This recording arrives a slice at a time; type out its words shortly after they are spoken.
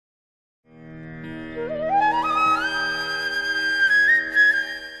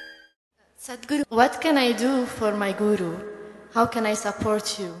Sadhguru, what can I do for my guru? How can I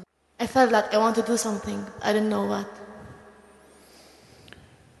support you? I felt like I want to do something, I don't know what.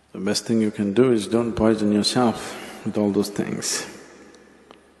 The best thing you can do is don't poison yourself with all those things.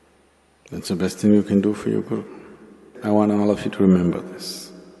 That's the best thing you can do for your guru. I want all of you to remember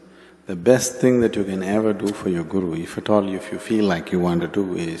this. The best thing that you can ever do for your guru, if at all if you feel like you want to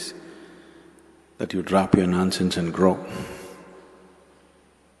do, is that you drop your nonsense and grow.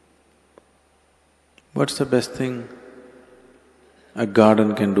 What's the best thing a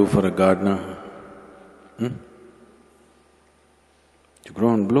garden can do for a gardener? To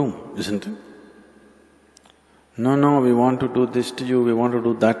grow and bloom, isn't it? No, we want to do this to you, we want to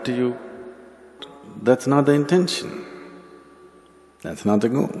do that to you. That's not the intention. That's not the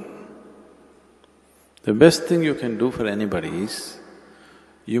goal. The best thing you can do for anybody is,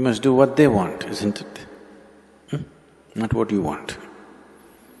 you must do what they want, isn't it? Not what you want.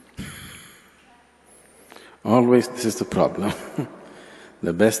 Always this is the problem.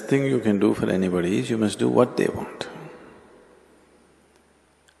 The best thing you can do for anybody is, you must do what they want.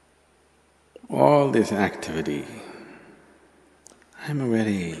 All this activity,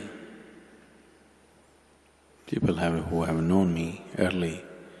 people who have known me early,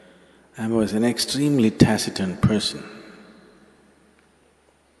 I was an extremely taciturn person.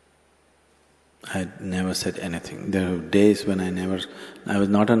 I never said anything. There were days when I was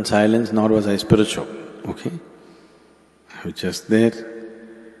not in silence, nor was I spiritual, okay? I was just there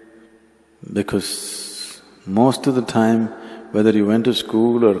because most of the time, whether you went to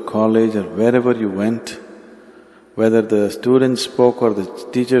school or college or wherever you went, whether the students spoke or the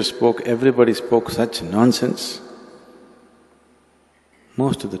teacher spoke, everybody spoke such nonsense.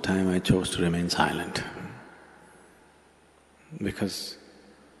 Most of the time I chose to remain silent because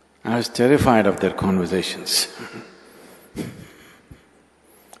I was terrified of their conversations.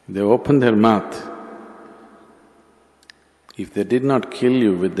 They opened their mouth. If they did not kill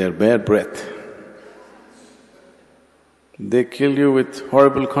you with their bare breath, they kill you with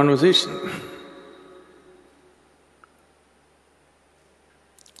horrible conversation.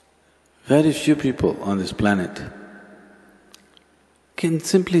 Very few people on this planet can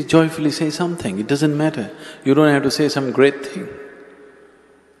simply joyfully say something, it doesn't matter. You don't have to say some great thing.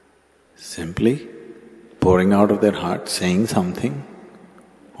 Simply pouring out of their heart, saying something,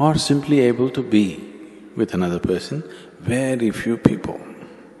 or simply able to be with another person, very few people.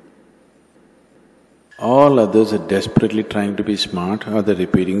 All others are desperately trying to be smart, or they're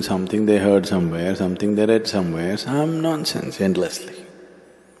repeating something they heard somewhere, something they read somewhere, some nonsense endlessly.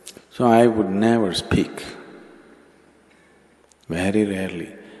 So I would never speak. Very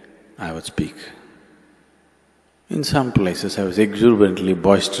rarely I would speak. In some places I was exuberantly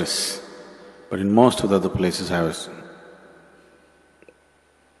boisterous, but in most of the other places I was…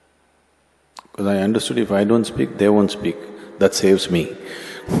 because I understood if I don't speak, they won't speak. That saves me.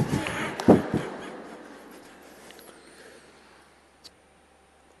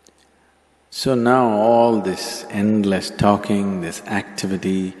 So now all this endless talking, this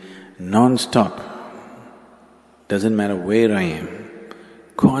activity, non-stop, doesn't matter where I am,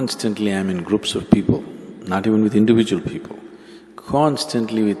 constantly I'm in groups of people, not even with individual people,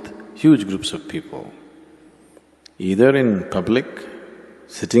 constantly with huge groups of people, either in public,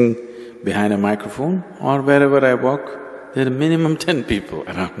 sitting behind a microphone, or wherever I walk, there are minimum 10 people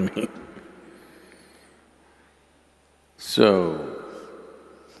around me. So,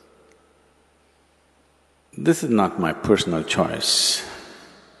 this is not my personal choice.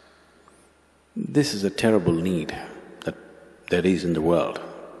 This is a terrible need that there is in the world.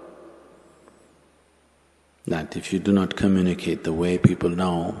 That if you do not communicate the way people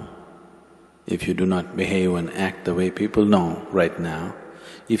know, if you do not behave and act the way people know right now,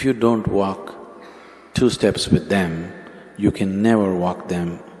 if you don't walk 2 steps with them, you can never walk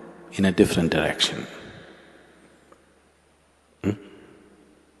them in a different direction.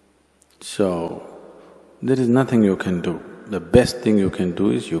 So, there is nothing you can do. The best thing you can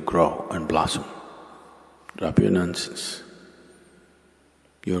do is you grow and blossom. Drop your nonsense.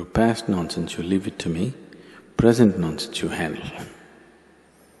 Your past nonsense, you leave it to me, present nonsense you handle.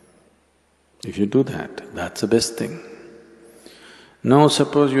 If you do that, that's the best thing. Now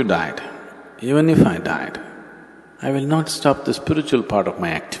suppose you died, even if I died, I will not stop the spiritual part of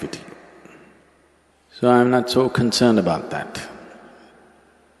my activity. So I'm not so concerned about that.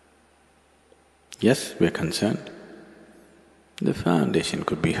 Yes, we're concerned. The foundation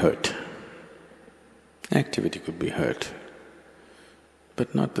could be hurt, activity could be hurt,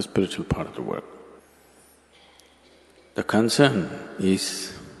 but not the spiritual part of the work. The concern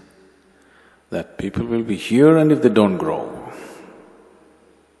is that people will be here and if they don't grow,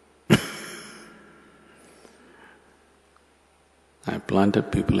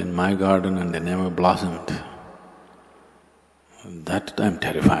 planted people in my garden and they never blossomed. That I'm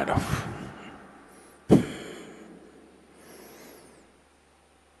terrified of.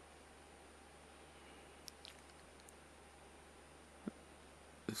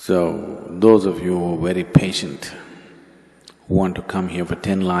 So, those of you who are very patient, who want to come here for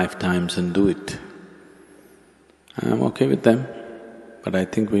 10 lifetimes and do it, I'm okay with them, but I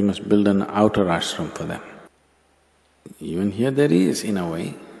think we must build an outer ashram for them. Even here there is, in a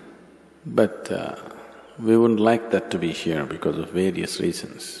way, but we wouldn't like that to be here because of various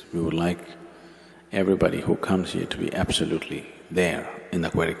reasons. We would like everybody who comes here to be absolutely there in the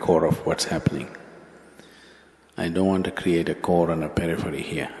very core of what's happening. I don't want to create a core and a periphery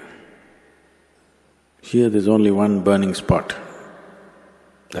here. Here there's only one burning spot,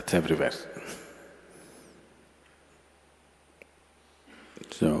 that's everywhere.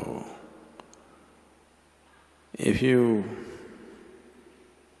 So, if you've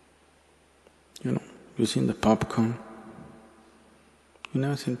seen the popcorn? You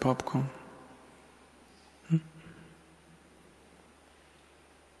never seen popcorn?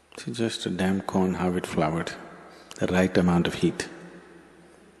 It's just a damn corn, how it flowered, the right amount of heat.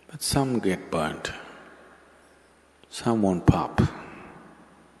 But some get burnt, some won't pop.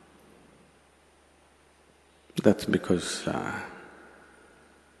 That's because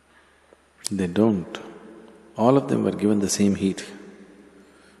they don't. All of them were given the same heat,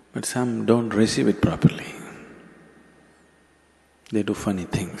 but some don't receive it properly. They do funny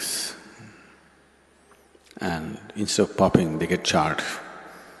things, and instead of popping, they get charred.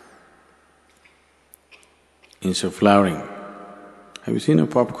 Instead of flowering, have you seen a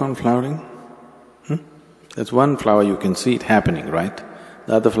popcorn flowering? That's one flower you can see it happening, right?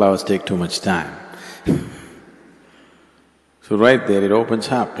 The other flowers take too much time. So right there it opens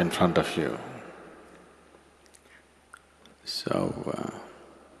up in front of you. So,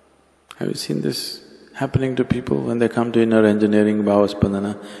 have you seen this happening to people when they come to inner engineering,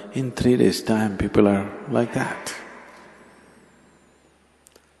 Bhavaspandana? In 3 days' time, people are like that.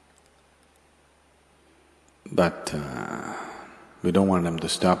 But we don't want them to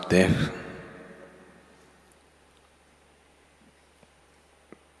stop there.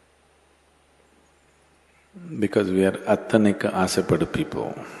 Because we are Attanika Asapadu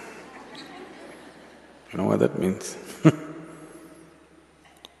people. You know what that means?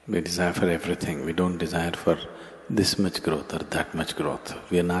 We desire for everything, we don't desire for this much growth or that much growth.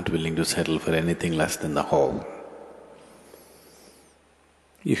 We are not willing to settle for anything less than the whole.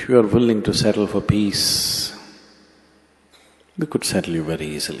 If you are willing to settle for peace, we could settle you very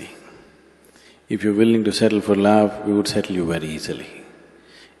easily. If you're willing to settle for love, we would settle you very easily.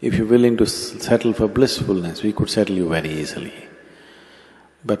 If you're willing to settle for blissfulness, we could settle you very easily.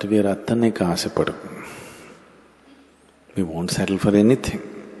 But we are Attanika Asapadu. We won't settle for anything.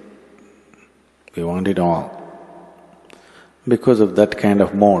 We want it all. Because of that kind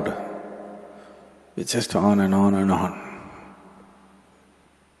of mode, it's just on and on and on.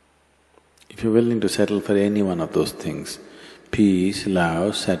 If you're willing to settle for any one of those things, peace,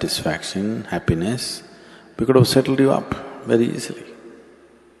 love, satisfaction, happiness, we could have settled you up very easily.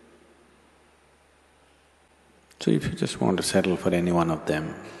 So if you just want to settle for any one of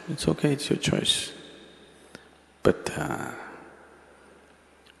them, it's okay, it's your choice. But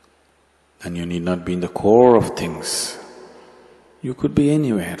and you need not be in the core of things. You could be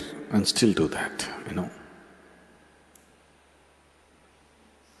anywhere and still do that,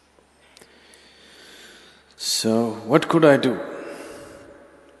 So, what could I do?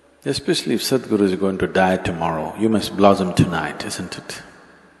 Especially if Sadhguru is going to die tomorrow, you must blossom tonight, isn't it?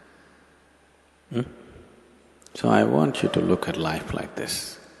 So I want you to look at life like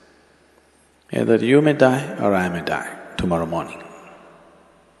this. Either you may die or I may die tomorrow morning.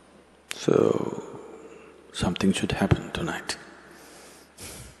 So, something should happen tonight.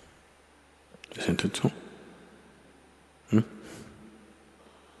 Isn't it so?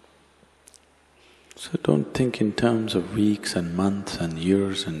 So don't think in terms of weeks and months and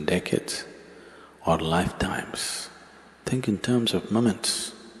years and decades or lifetimes. Think in terms of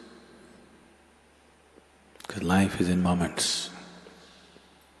moments. Because life is in moments.